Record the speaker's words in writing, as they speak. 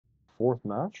fourth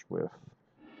match with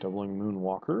Doubling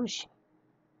Moonwalkers.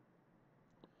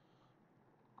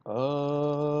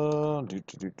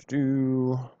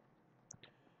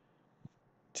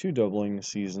 Two Doubling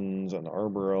Seasons, an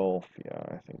Arbor Elf. Yeah,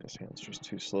 I think this hand's just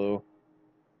too slow.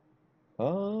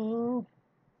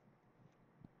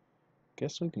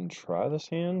 Guess we can try this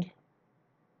hand.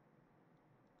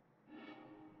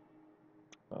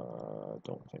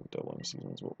 Don't think Doubling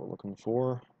Season's what we're looking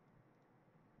for.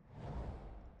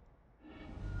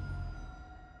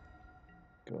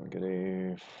 Go and get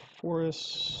a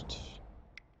Forest.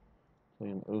 Play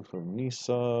an Oath of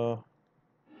Nisa.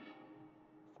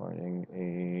 Finding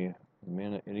a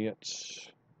Mana Idiot.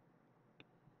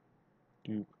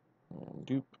 Dupe and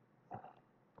dupe.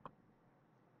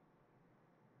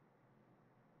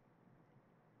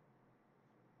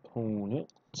 Opponent.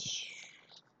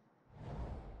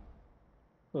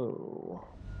 Oh.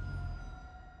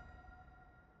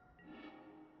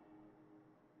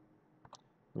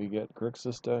 We get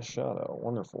Grixis Dash Shadow.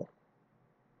 Wonderful.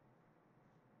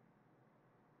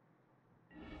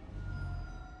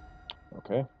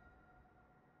 Okay.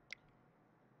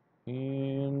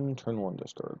 And turn 1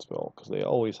 discard spell, because they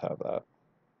always have that.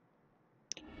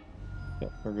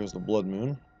 Yep, there goes the Blood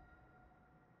Moon.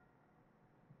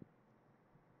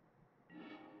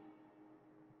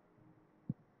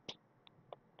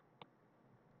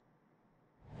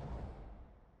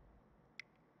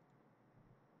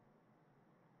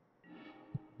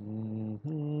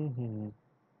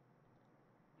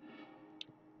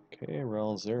 Okay,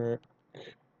 Ralzeric,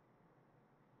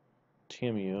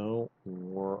 Tamiyo,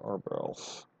 or Arbor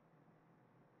Elf.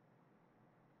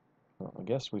 Well, I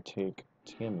guess we take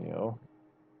Tamiyo.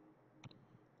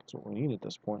 That's what we need at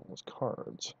this point was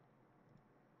cards.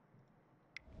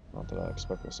 Not that I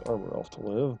expect this Arbor Elf to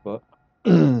live, but,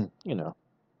 you know.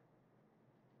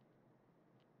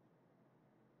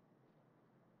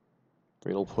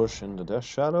 Fatal Push into Death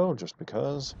Shadow, just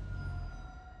because.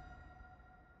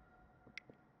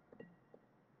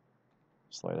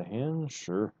 Sleight of hand,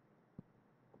 sure.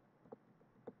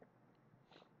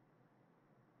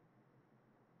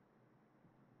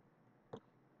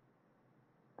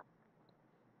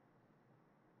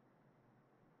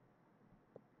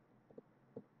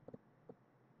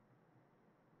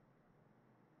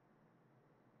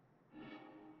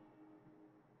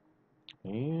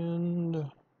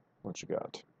 And what you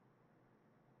got?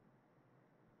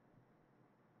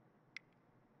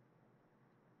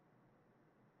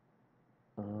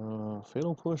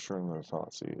 Fatal Push or another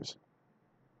Thoughtseize?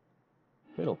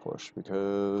 Fatal Push,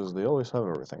 because they always have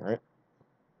everything, right?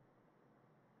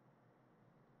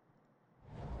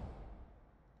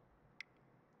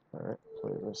 Alright,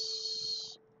 play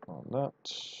this on that.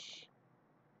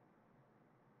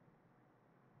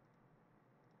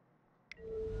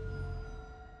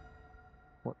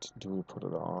 What do we put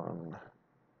it on?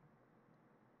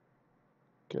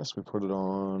 Guess we put it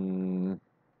on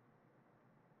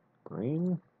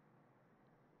green?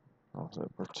 Not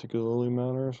that particularly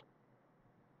matters.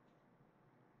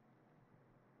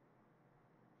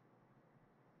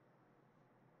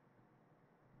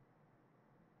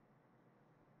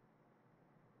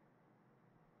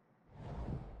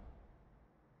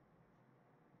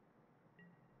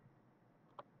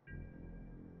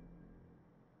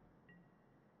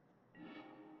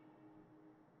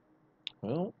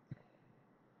 Well,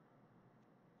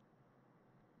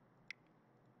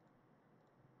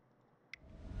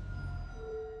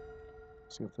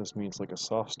 see if this means like a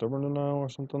soft stubborn denial or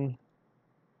something.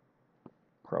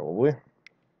 Probably. Like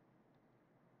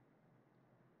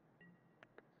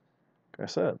I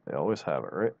said, they always have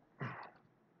it, right?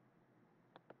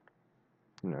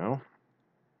 No.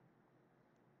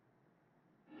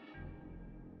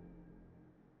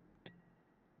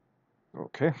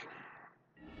 Okay.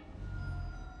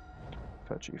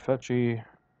 Fetchy, fetchy.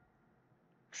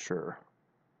 Sure.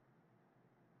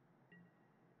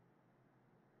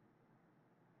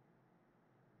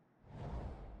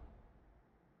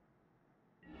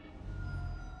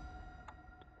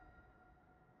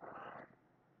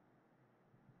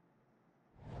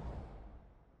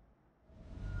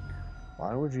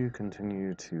 Why would you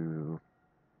continue to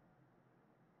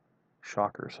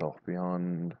shock yourself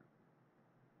beyond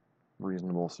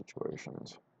reasonable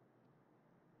situations?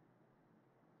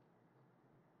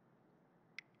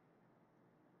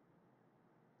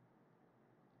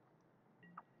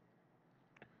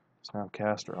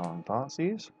 Snapcaster on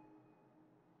Thoughtseize.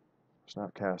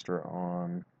 Snapcaster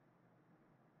on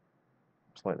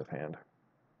Sleight of Hand.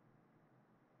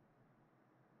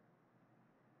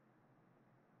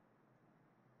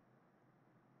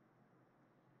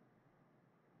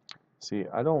 See,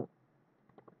 I don't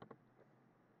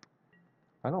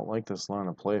I don't like this line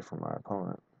of play from my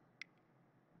opponent.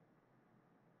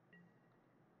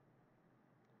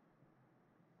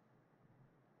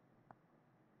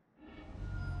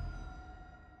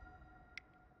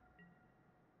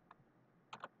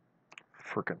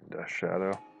 Frickin' Death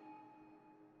Shadow.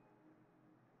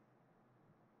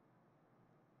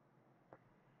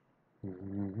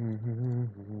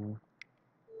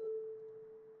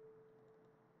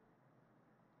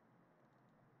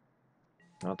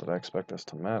 Not that I expect this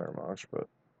to matter much, but at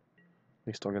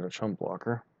least I'll get a chump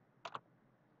blocker.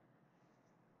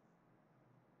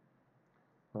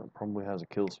 That probably has a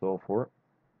kill spell for it.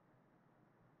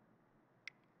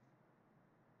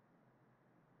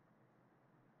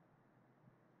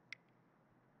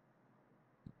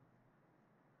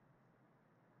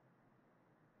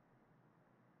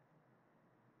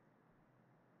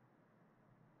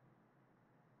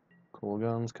 Cool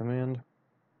Guns command.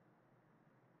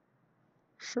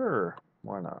 Sure,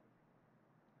 why not?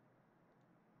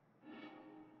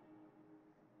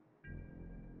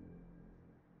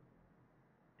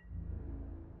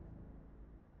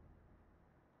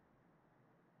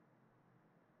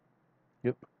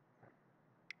 Yep.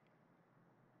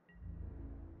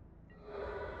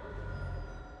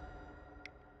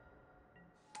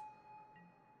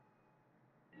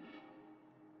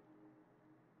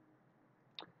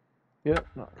 Yep,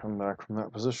 not coming back from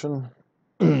that position.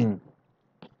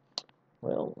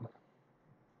 Well,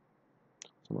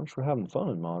 so much for having fun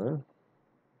in Modern.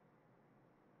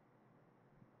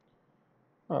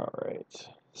 Alright,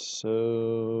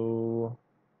 so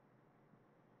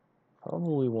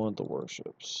probably want the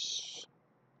Warships.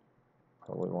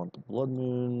 Probably want the Blood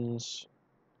Moons.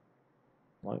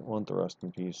 Might want the Rest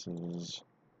in Pieces.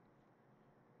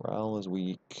 Ral is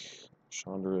weak.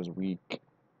 Chandra is weak.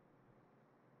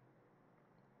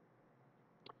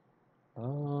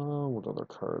 What other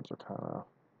cards are kind of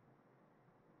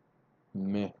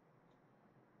meh?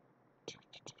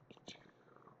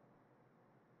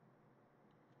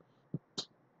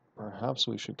 Perhaps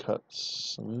we should cut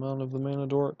some out of the mana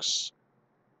dorks.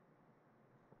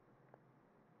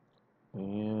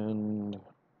 And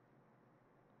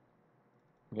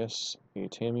I guess a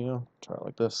Tameo. Try it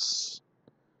like this.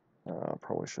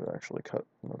 Probably should actually cut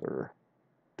another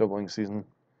doubling season.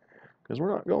 Because we're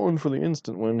not going for the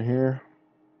instant win here.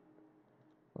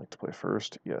 I like to play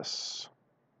first. Yes.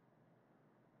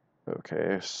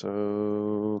 Okay,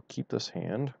 so keep this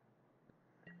hand.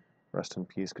 Rest in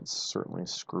Peace could certainly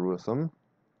screw with them.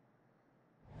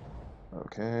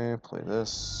 Okay, play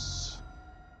this.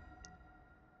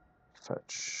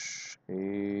 Fetch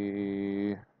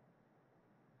a...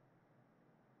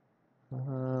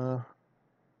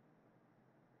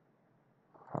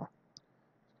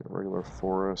 Get a regular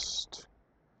forest.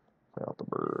 Play out the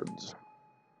birds.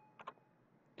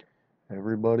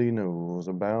 Everybody knows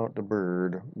about the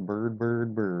bird. Bird,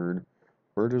 bird, bird.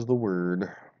 Bird is the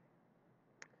word.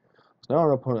 So now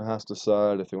our opponent has to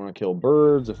decide if they want to kill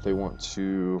birds, if they want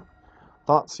to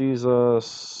Thoughtseize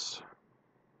us.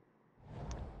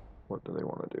 What do they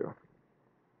want to do?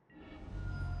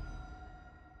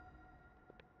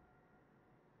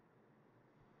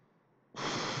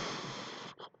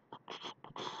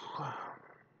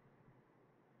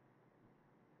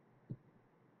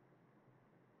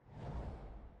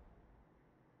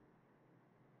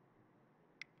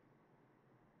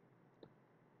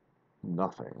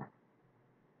 Nothing.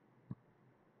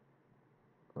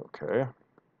 Okay.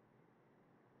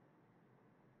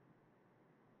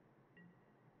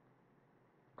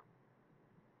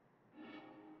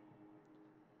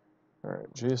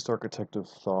 Alright, Jace Architect of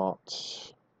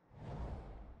Thought.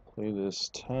 Play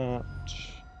this tapped.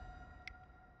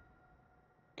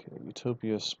 Okay,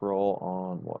 Utopia Sprawl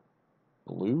on what?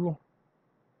 Blue?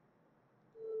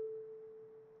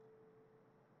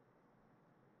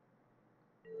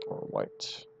 Or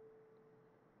white?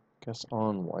 Guess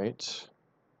on white.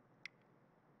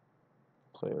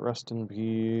 Play Rest in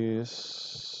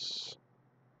Peace.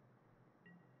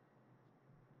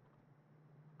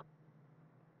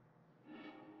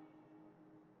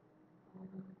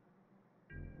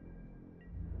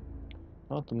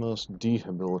 Not the most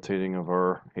debilitating of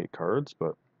our hate cards,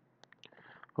 but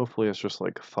hopefully it's just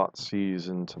like Thoughtseize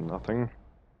into nothing.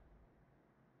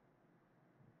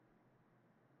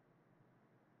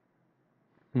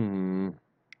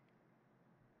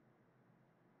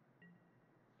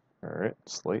 Alright,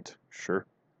 Slate, sure.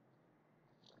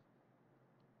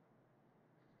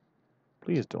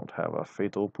 Please don't have a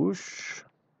fatal push.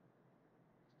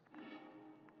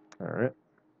 Alright.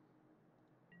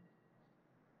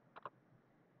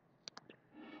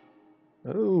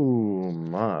 Oh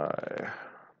my.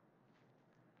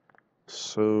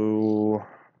 so...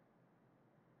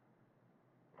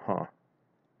 Huh.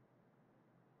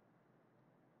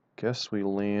 Guess we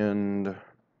land...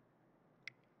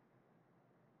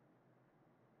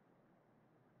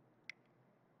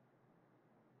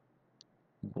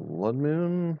 Blood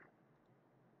Moon?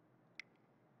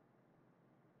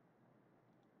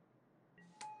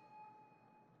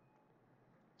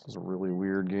 This is a really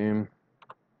weird game.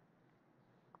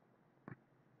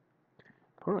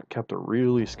 Opponent kept a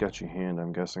really sketchy hand,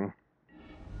 I'm guessing.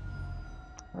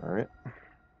 Alright.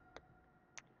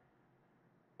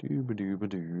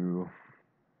 Doo-ba-doo-ba-doo.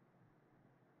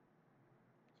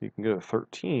 So you can go to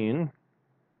 13.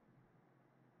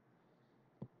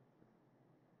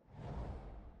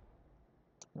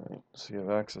 Alright, so you have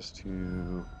access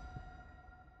to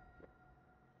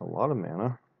a lot of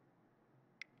mana.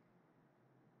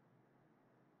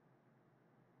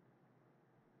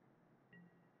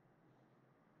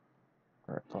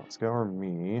 Alright, Thought Scour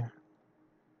me.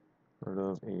 Rid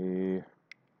of a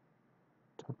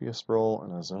Topia Sprawl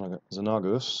and a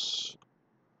Xenagos.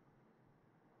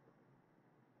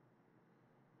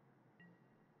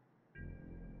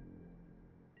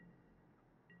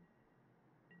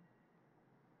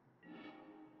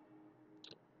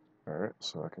 Alright,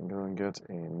 so I can go and get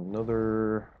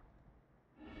another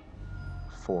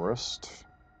forest.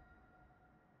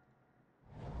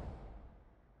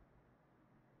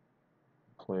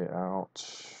 Play out.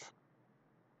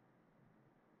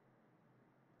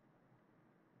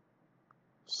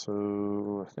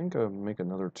 So I think I'll make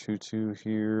another 2/2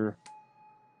 here.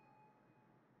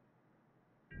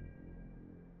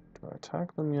 Do I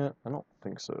attack them yet? I don't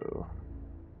think so.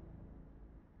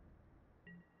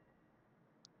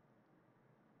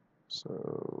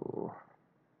 So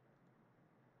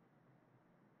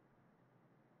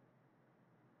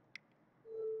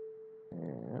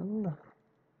and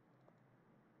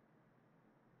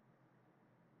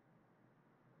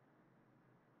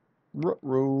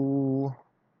Ruh-roh.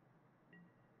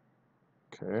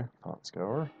 Okay, Thought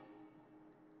Scour.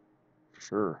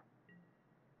 Sure.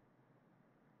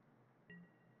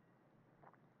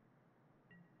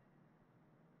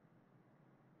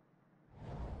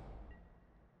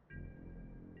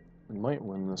 We might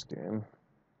win this game.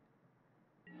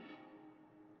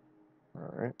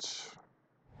 Alright.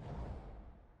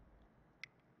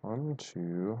 1,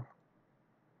 2.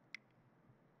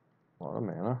 A lot of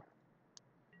mana.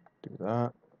 Do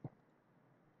that.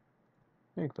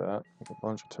 Make that. Make a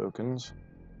bunch of tokens.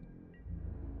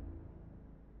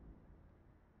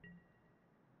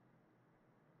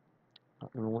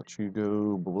 Not gonna let you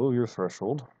go below your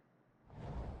threshold.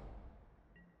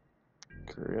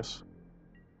 Curious. I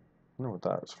wonder what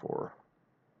that is for.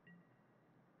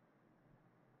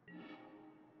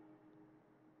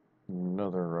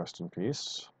 Another rest in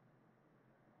peace.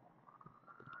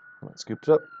 Let's scoop it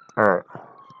up. Alright.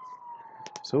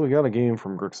 So we got a game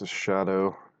from Grixis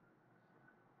Shadow,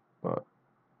 but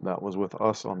that was with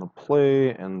us on the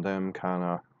play and them kind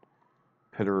of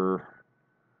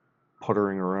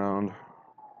puttering around.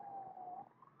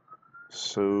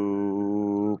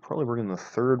 So probably bring in the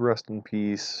third rest in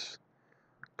peace.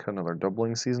 Cut another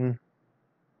doubling season.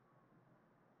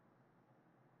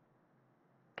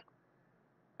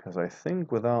 Because I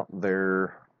think without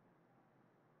their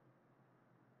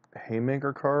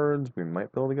Haymaker cards, we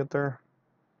might be able to get there.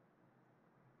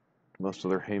 Most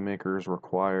of their Haymakers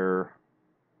require...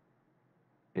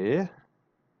 Guess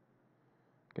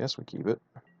we keep it.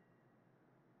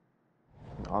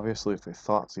 Obviously, if they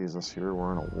thought sees us here,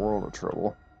 we're in a world of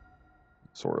trouble.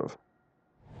 Sort of.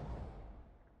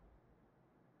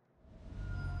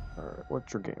 Alright,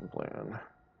 what's your game plan?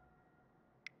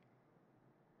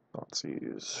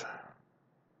 Thoughtseize.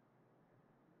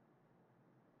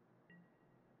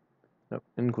 Yep,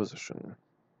 Inquisition.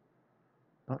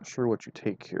 Not sure what you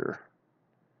take here.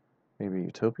 Maybe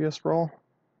Utopia Sprawl?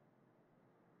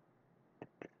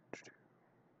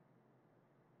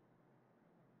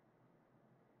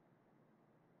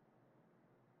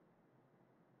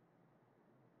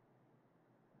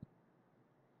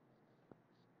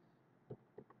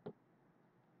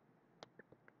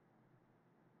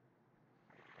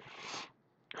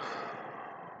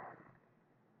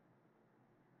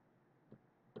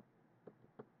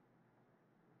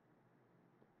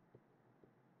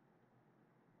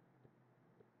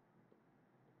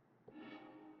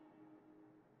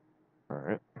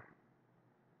 Alright.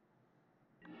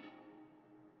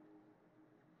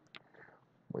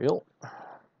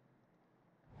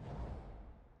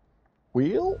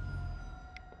 Well,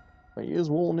 may as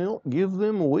well now give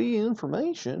them away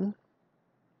information.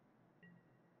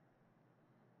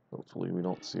 Hopefully we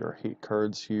don't see our hate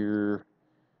cards here.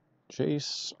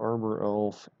 Jace, Arbor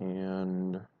Elf,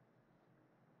 and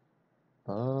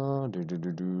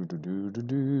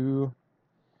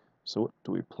So what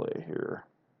do we play here?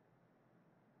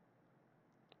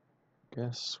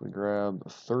 Guess we grab the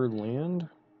third land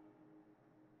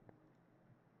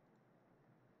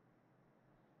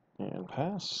and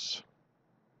pass.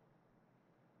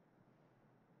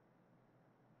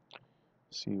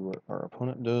 See what our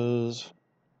opponent does.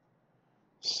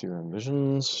 Serum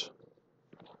Visions.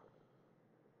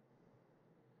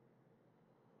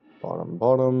 Bottom,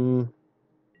 bottom.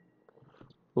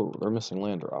 Oh, they're missing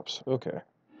land drops. Okay.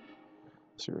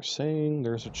 So you're saying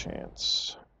there's a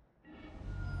chance.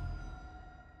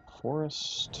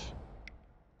 Forest.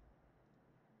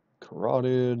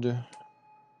 Carotid.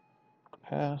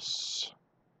 Pass.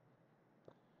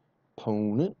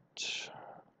 Opponent.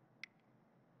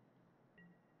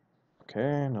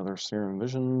 Okay, another Serum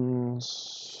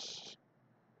Visions.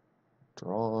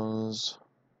 Draws.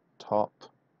 Top.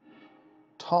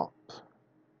 Top.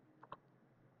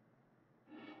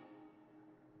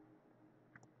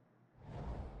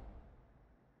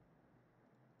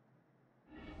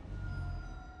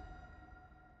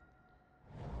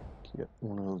 Get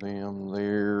one of them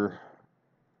there.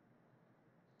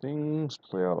 Things.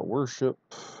 Play out a worship.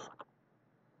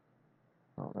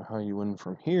 I don't know how you win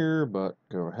from here, but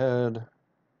go ahead.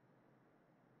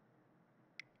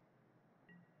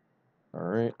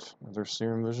 Alright, another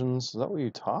Serum Visions. Is that what you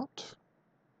topped?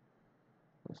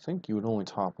 I think you would only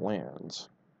top lands.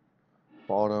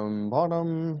 Bottom,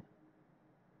 bottom.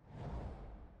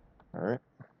 Alright.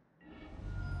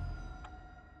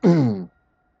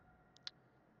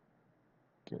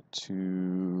 Get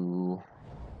to...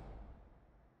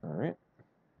 Alright.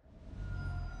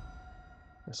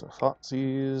 Guess a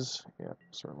Thoughtseize. Yeah,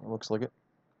 certainly looks like it.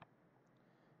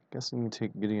 Guessing you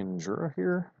take Gideon Jura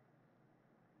here.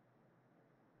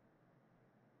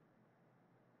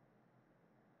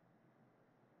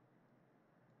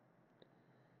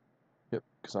 Yep,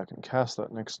 because I can cast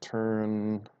that next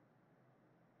turn.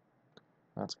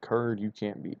 That's a card you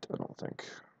can't beat, I don't think.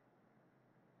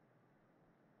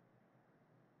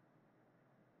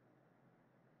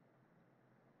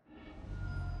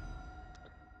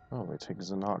 Oh, they take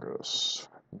Xenagos.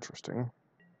 Interesting.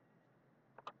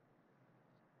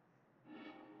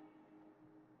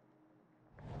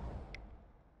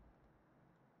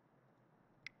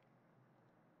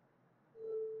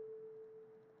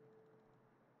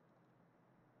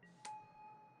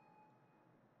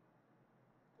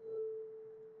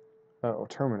 Oh,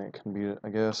 Terminate can beat it, I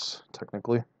guess,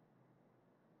 technically.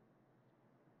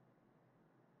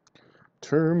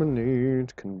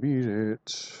 Terminate can beat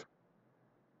it.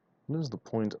 What is the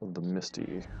point of the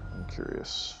Misty? I'm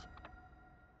curious.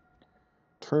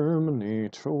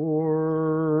 Terminator.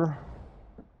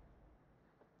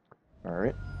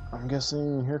 Alright, I'm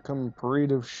guessing here come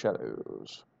Parade of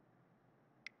Shadows.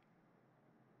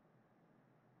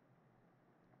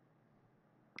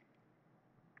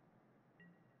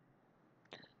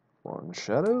 One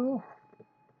shadow.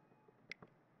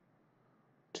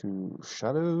 Two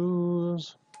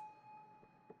shadows.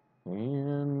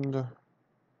 And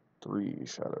three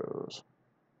shadows.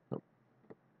 Nope.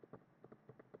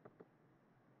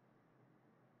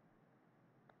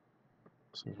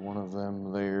 This is one of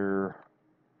them there.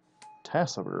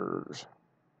 Tassivers.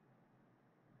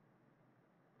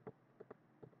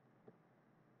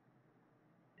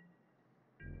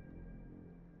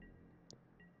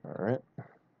 Alright.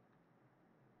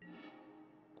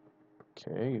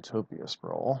 Okay, Utopia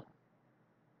Sprawl.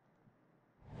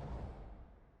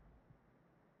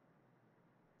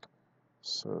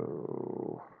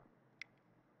 So...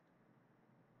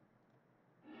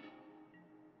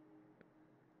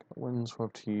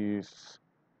 Windswept Heath.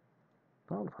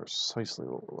 Not precisely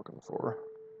what we're looking for.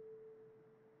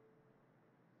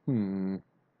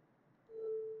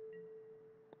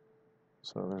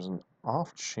 So there's an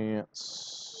off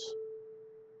chance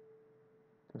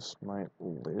this might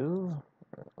live.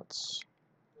 Alright, let's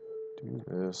do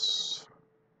this.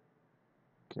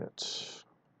 Get,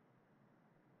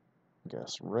 I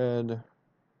guess, red.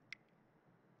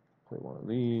 Play one of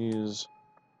these.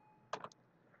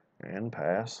 And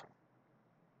pass.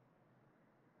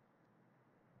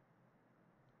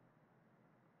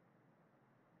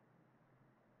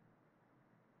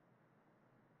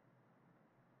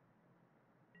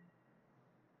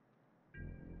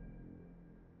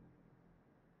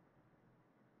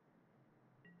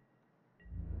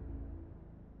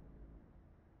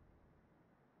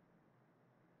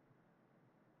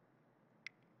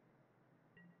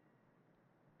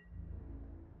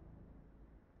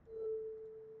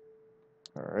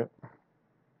 Alright.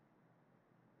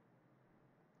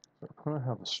 I'm gonna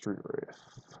have a Street Wraith.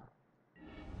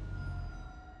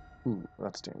 Ooh,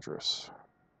 that's dangerous.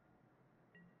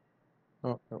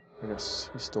 Oh, nope, I guess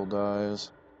he still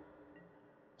dies.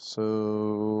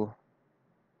 So,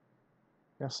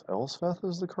 I guess Elspeth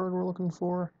is the card we're looking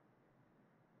for.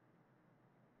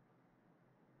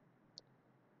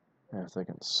 And if they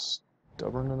can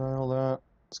stubborn denial that,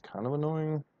 it's kind of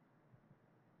annoying.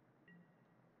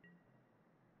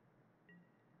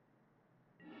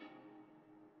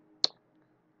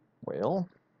 Well.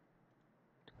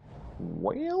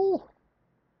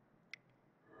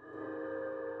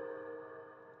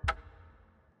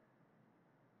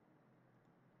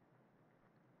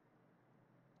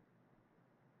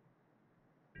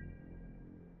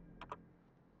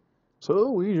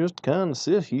 So we just kind of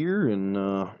sit here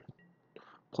and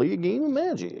play a game of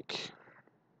Magic.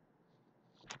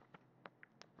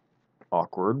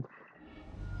 Awkward.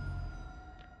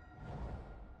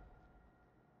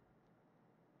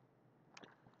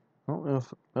 Well,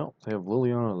 if they have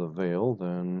Liliana the Veil,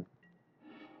 then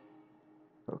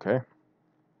okay,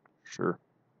 sure.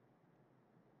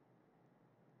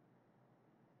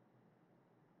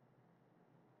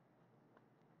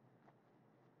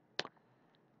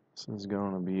 This is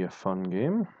going to be a fun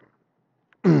game.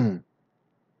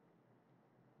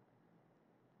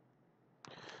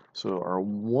 So our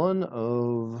one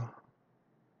of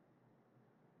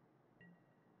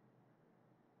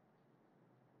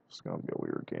it's going to be a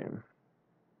weird game.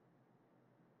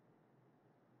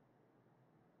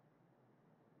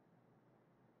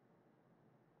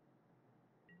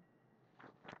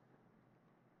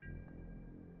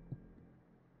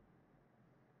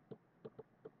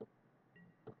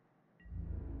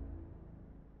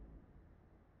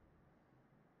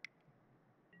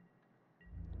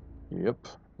 Yep,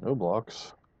 no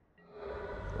blocks.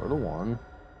 Throw to one.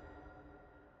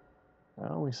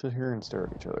 Now we sit here and stare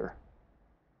at each other.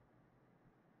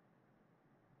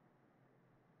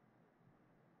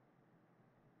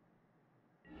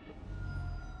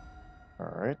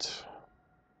 Alright.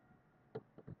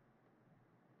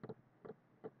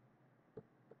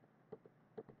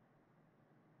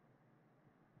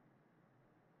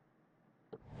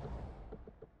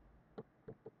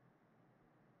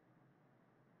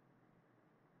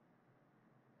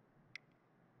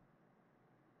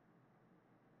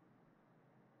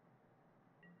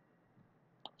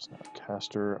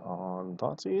 Snapcaster on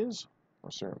Thoughtseize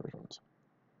or Serum Visions?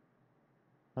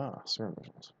 Ah, Serum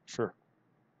Visions. Sure.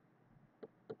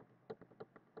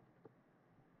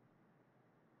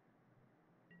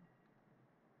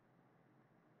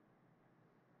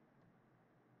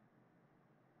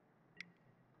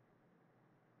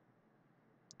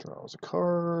 Draws a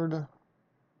card.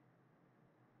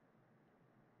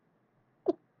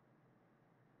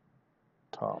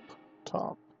 Top.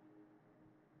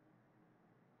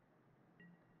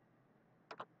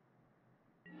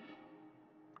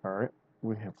 Alright,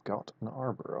 we have got an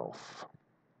Arbor Elf.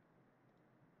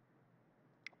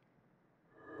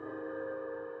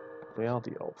 Play out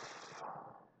the elf.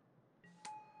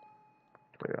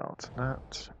 Play out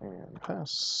that and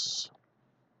pass.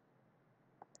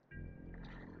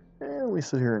 And we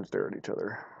sit here and stare at each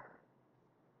other.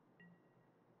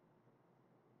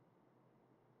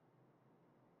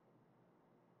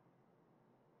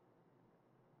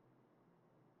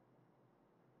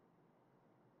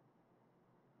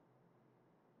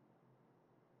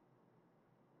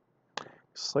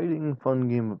 Exciting, fun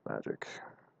game of Magic.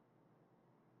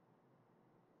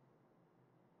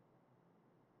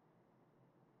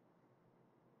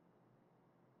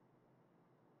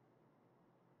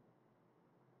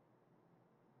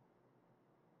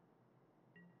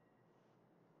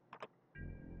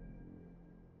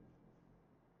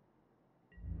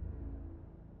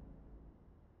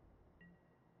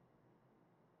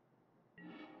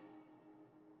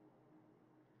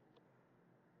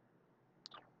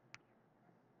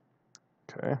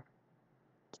 Okay,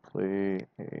 let's play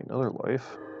another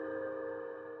life.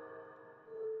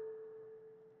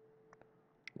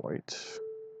 White.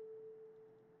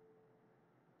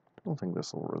 I don't think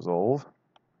this will resolve.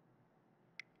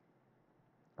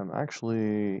 I'm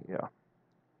actually, yeah.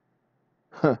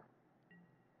 Huh.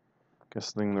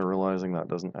 Guessing they're realizing that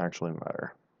doesn't actually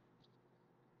matter.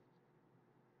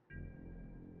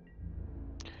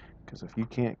 Because if you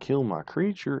can't kill my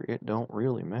creature, it don't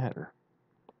really matter.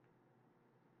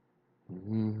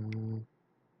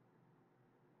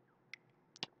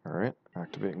 Alright,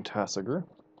 activating Tasigur.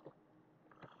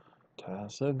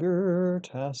 Tasigur.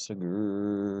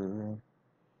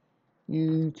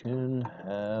 You can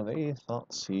have a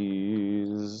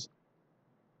Thoughtseize.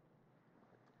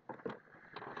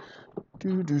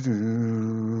 Do do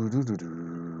do do do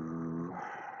do.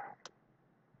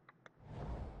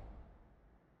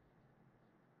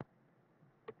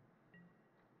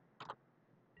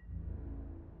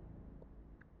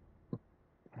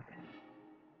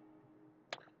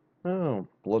 Oh,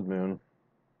 Blood Moon.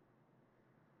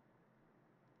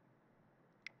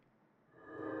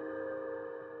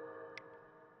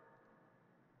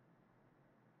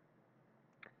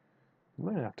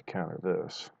 Might have to counter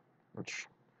this, which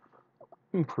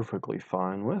I'm perfectly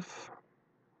fine with.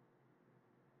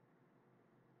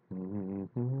 Do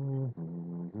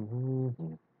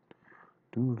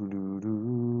do do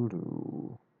do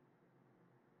do.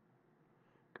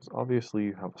 Because obviously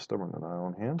you have a Stubborn Denial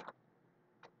in hand.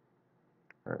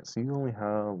 Alright, so you only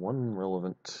have one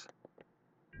relevant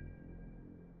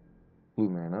blue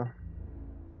mana.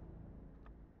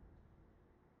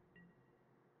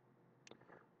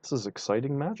 This is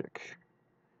exciting magic.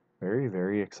 Very,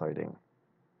 very exciting.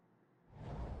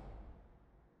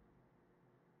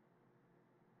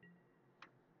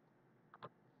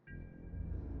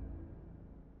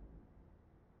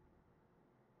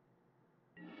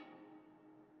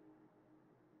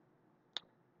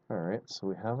 Alright, so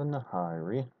we have a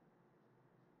Nahiri.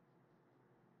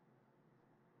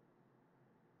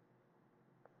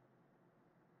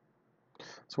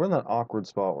 So we're in that awkward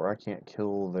spot where I can't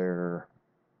kill their...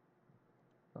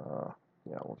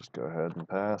 yeah, we'll just go ahead and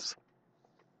pass.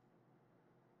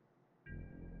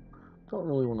 Don't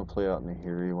really want to play out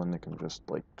Nahiri when they can just,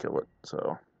 like, kill it,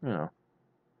 so, you know.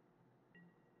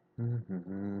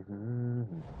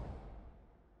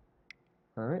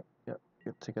 Alright, yep,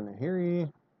 get taking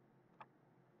Nahiri.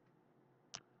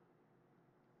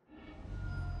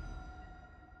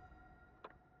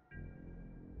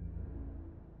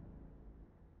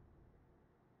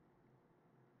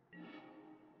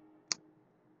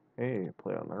 Hey,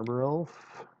 play on Arbor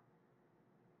Elf.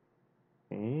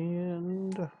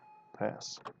 And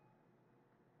pass.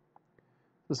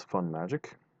 This is fun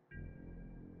magic.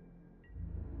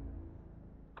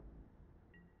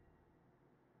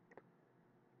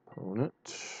 Opponent.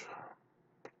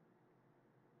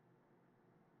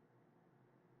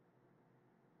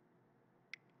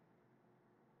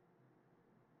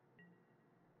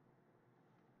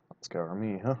 Scour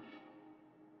me, huh?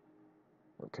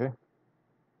 Okay.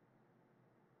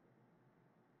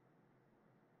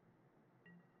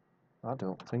 I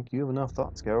don't think you have enough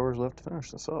Thought Scours left to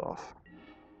finish this off.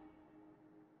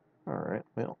 Alright,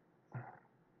 well.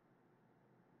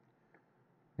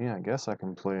 Yeah, I guess I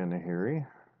can play a Nahiri.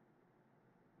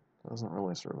 Doesn't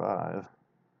really survive.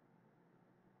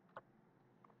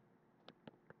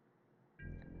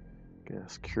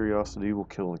 Guess Curiosity will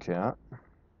kill the cat.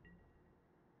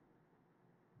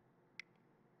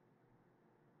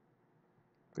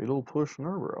 Fatal Push and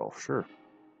Arbor Elf, sure.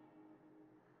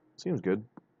 Seems good.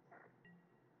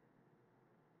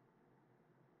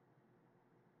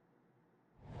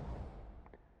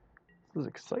 This is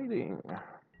exciting.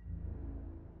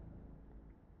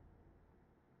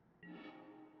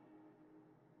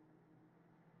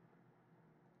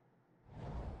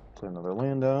 Play another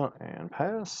land out and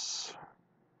pass.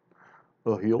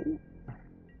 A heal.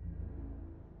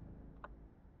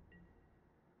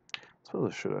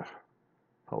 Suppose I should have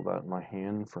held that in my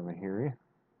hand for Nahiri.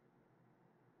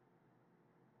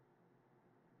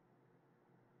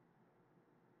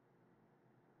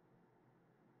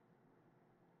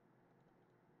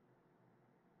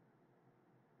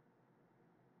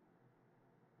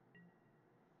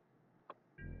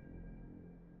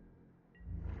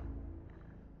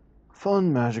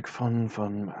 Fun magic, fun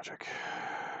magic.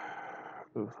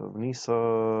 Oath of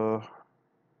Nisa.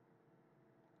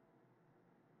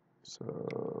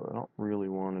 So I don't really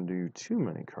want to do too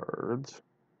many cards.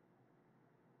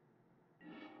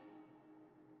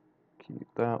 Keep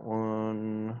that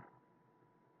one.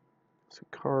 So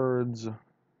cards.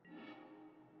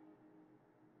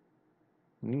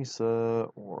 Nisa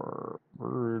or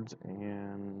birds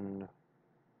and...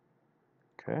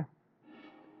 Okay.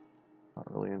 Not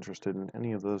really interested in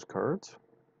any of those cards.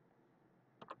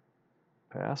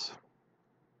 Pass.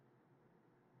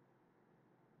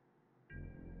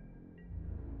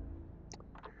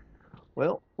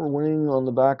 Well, we're winning on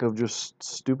the back of just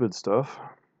stupid stuff.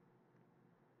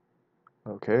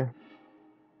 Okay.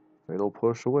 Fatal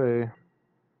Push away.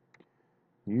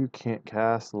 You can't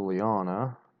cast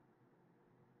Liliana,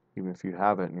 even if you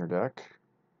have it in your deck.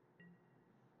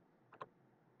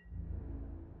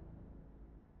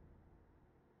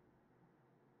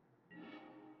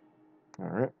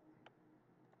 Alright.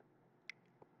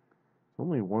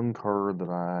 Only one card that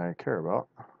I care about.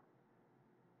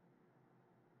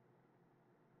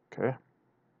 Okay.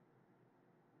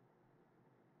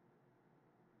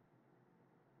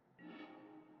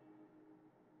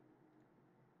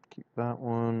 that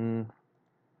one.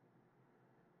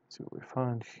 Let's see what we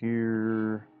find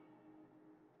here.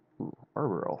 Ooh,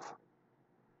 Arbor Elf.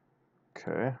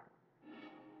 Okay.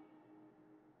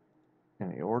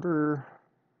 Any order?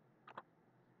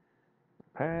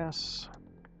 Pass.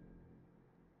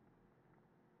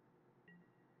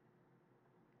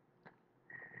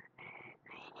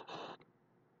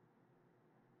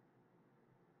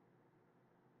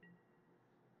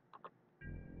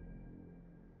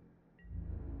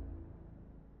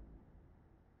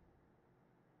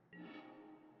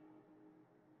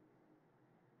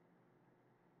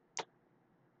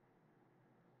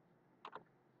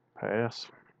 Pass.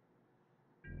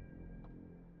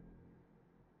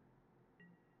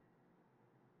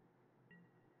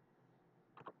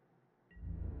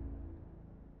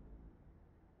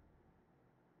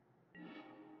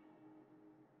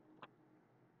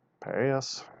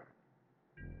 Pass.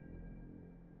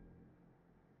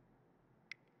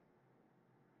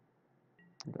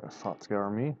 You got a thought scour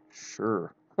me?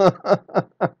 Sure.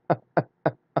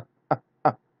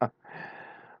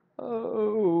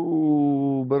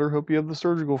 Oh, better hope you have the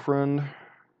surgical friend.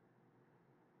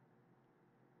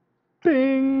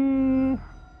 Ding!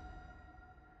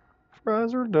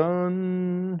 Fries are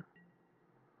done.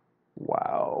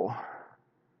 Wow.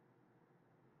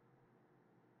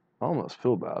 I almost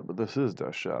feel bad, but this is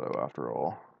Death Shadow after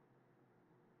all.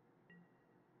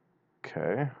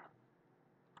 Okay.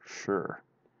 Sure.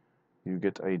 You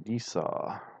get a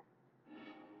D-Saw.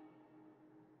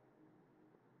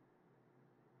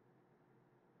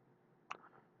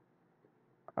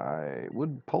 I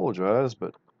would apologize,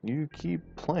 but you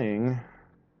keep playing.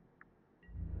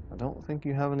 I don't think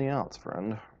you have any outs,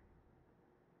 friend.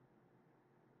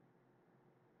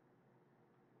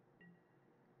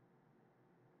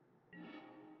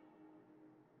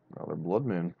 Another Blood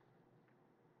Moon.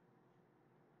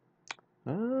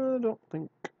 I don't think...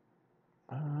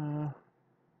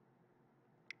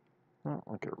 not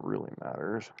like it really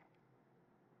matters.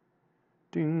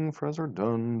 Ding, fries are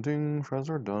done, ding, fries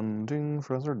are done, ding,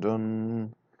 fries are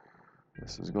done.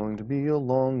 This is going to be a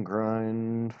long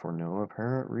grind for no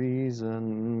apparent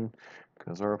reason.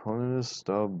 Because our opponent is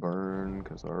stubborn,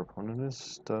 because our opponent is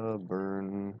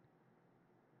stubborn.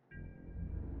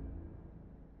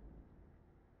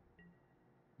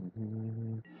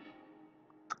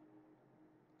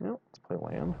 Yep, let's play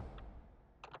land.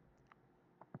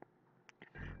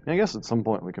 I guess at some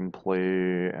point we can play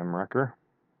Emrecker.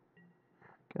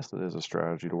 Guess that is a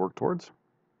strategy to work towards.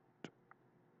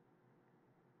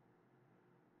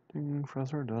 Ding,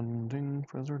 fries are done, ding,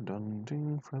 fries are done,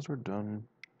 ding, fries are done.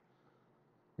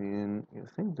 I mean, you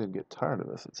think they'd get tired of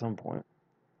this at some point.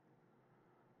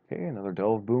 Okay, another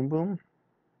Delve Boom Boom.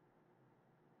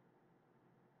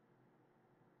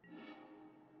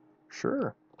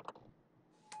 Sure.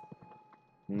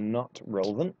 Not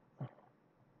relevant.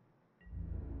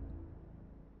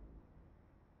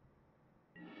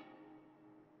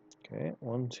 Okay,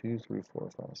 1, 2, 3, 4,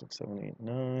 5, 6, 7, 8,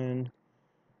 9.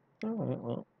 Alright,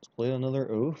 well, let's play another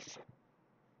Oath.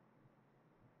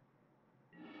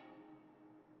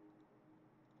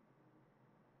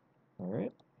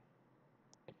 Alright.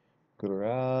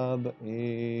 Grab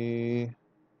a...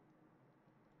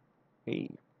 Hey,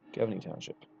 Gavany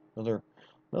Township. Another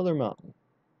mountain.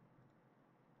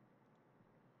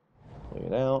 Play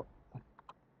it out.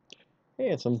 Hey,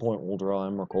 at some point we'll draw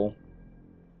Emrakul.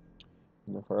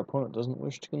 And if our opponent doesn't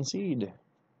wish to concede.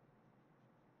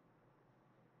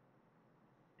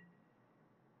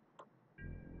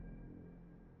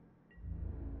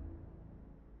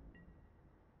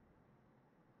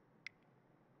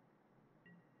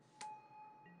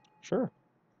 Sure.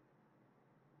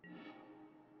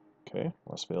 Okay,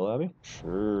 Westvale Abbey?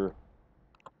 Sure.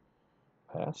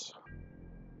 Pass.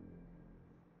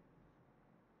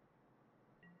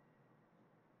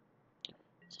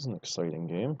 This is an exciting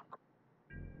game.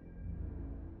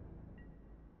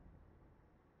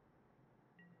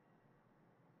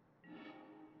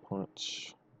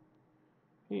 Opponent.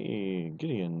 Hey,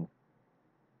 Gideon.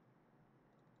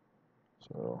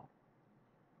 So,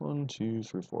 1, 2,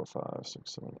 3, 4, 5,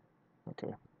 6, 7.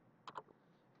 Okay.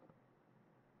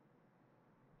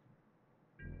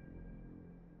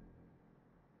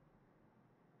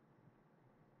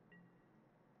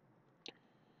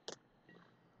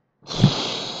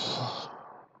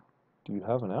 Do you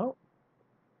have an out?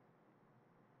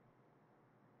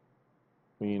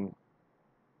 I mean,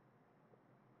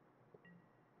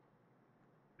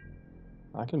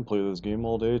 I can play this game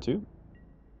all day too.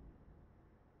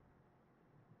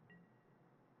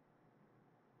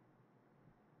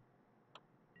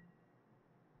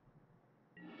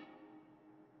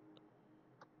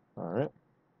 Alright.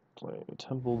 Play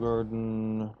Temple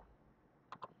Garden.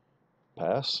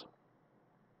 Pass.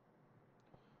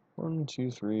 1, 2,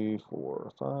 3,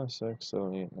 4, 5, 6,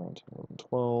 7, 8, 9, 10, 11,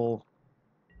 12.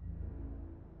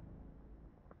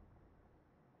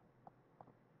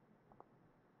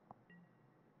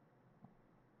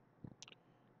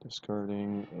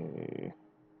 Discarding a...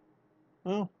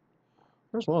 Well,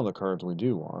 there's one of the cards we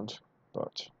do want,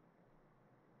 but...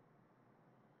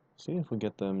 See if we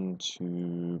get them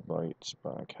to bite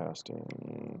by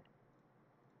casting...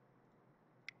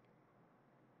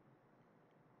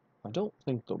 I don't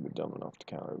think they'll be dumb enough to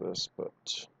counter this, but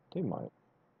they might.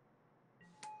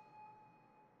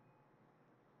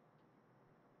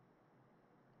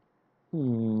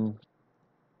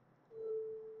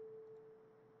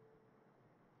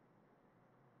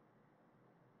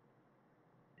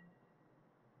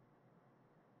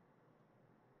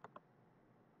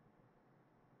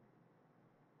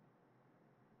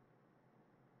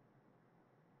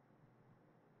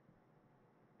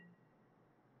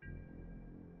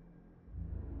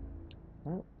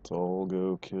 Let's all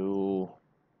go kill...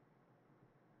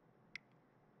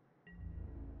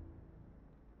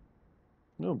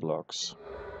 No blocks.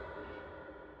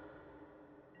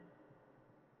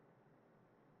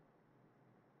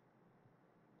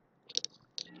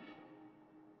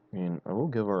 I mean, I will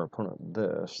give our opponent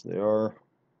this. They are...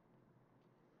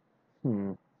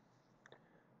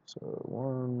 So,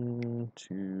 1,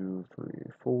 2, 3,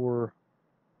 4.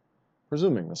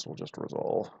 Presuming this will just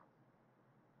resolve.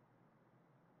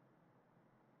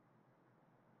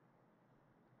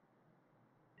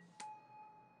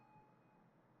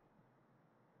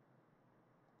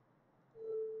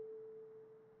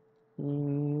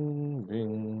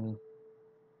 Bing.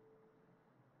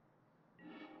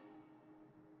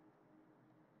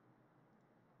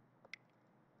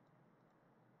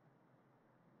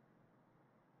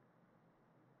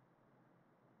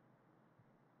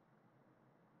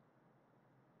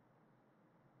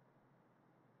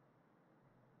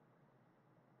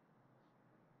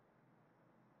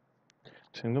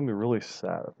 So I'm going to be really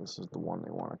sad if this is the one they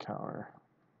want to counter.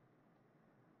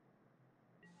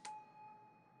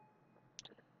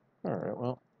 Alright,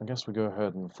 well, I guess we go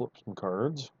ahead and flip some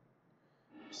cards.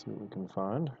 See what we can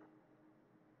find.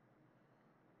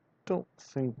 Don't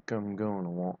think I'm going to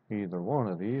want either one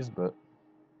of these, but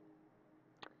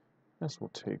I guess we'll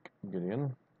take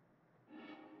Gideon.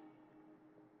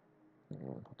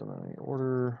 And put them in any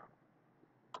order.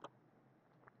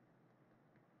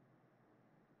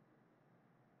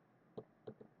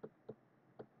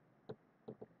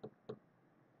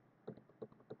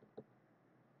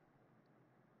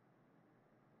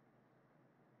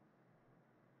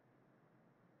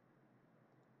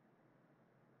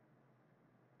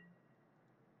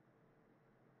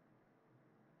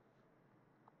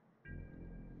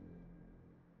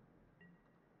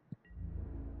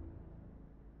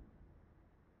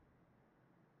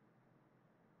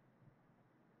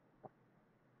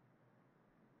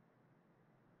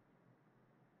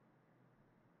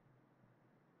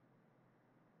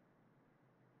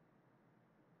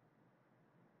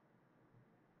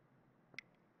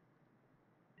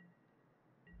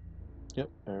 Yep,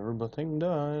 everything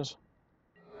dies.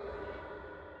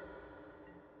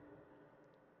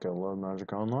 Gotta love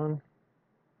Magic Online.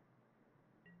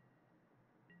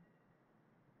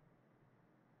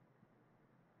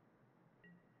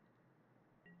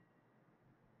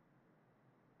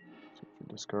 So if you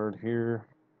discard here,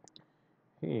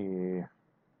 hey,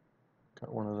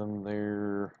 got one of them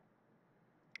there.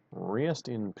 Rest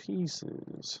in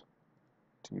pieces.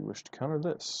 Do you wish to counter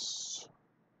this?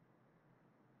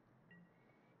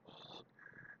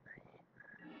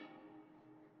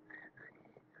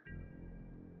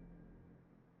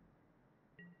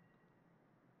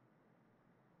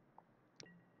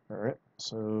 Alright,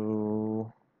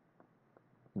 so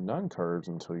 9 cards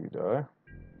until you die.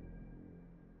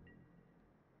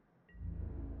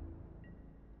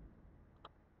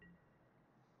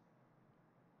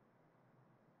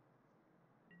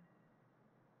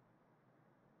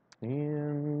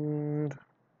 And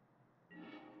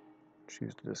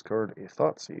choose to discard a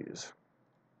Thoughtseize.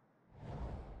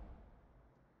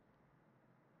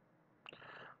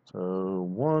 So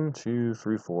 1, 2,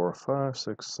 3, 4, 5,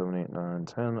 6, 7, 8, 9,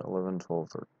 10, 11, 12,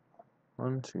 13.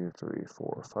 1, 2, 3,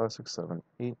 4, 5, 6, 7,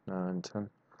 8, 9, 10,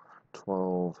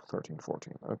 12, 13,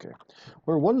 14. Okay.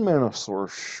 We're 1 mana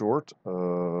source short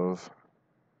of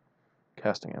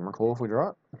casting Emrakul if we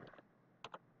draw it.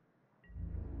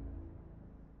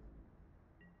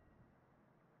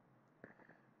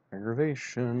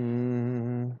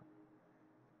 Aggravation.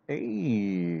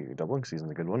 Hey, doubling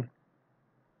season's a good one.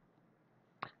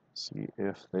 See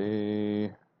if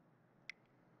they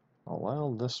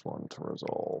allow this one to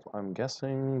resolve. I'm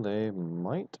guessing they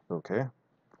might. Okay.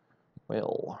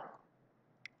 Well.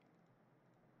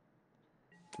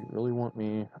 Do you really want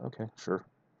me? Okay, sure.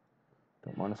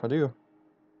 Don't mind if I do.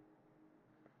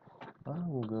 I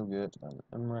will go get an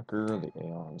Emrecker, the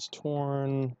Aeon's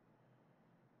Torn,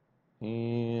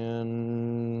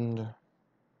 and do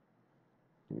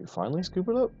you finally scoop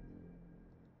it up?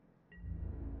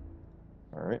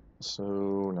 Alright,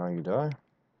 so now you die.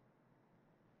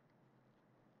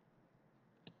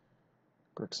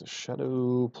 Grixis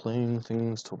Shadow, playing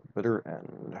things till the bitter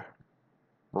end.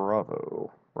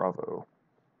 Bravo, bravo.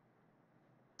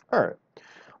 Alright,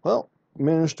 well,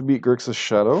 managed to beat Grixis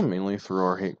Shadow, mainly through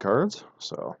our hate cards,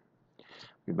 so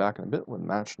be back in a bit with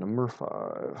match number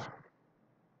 5.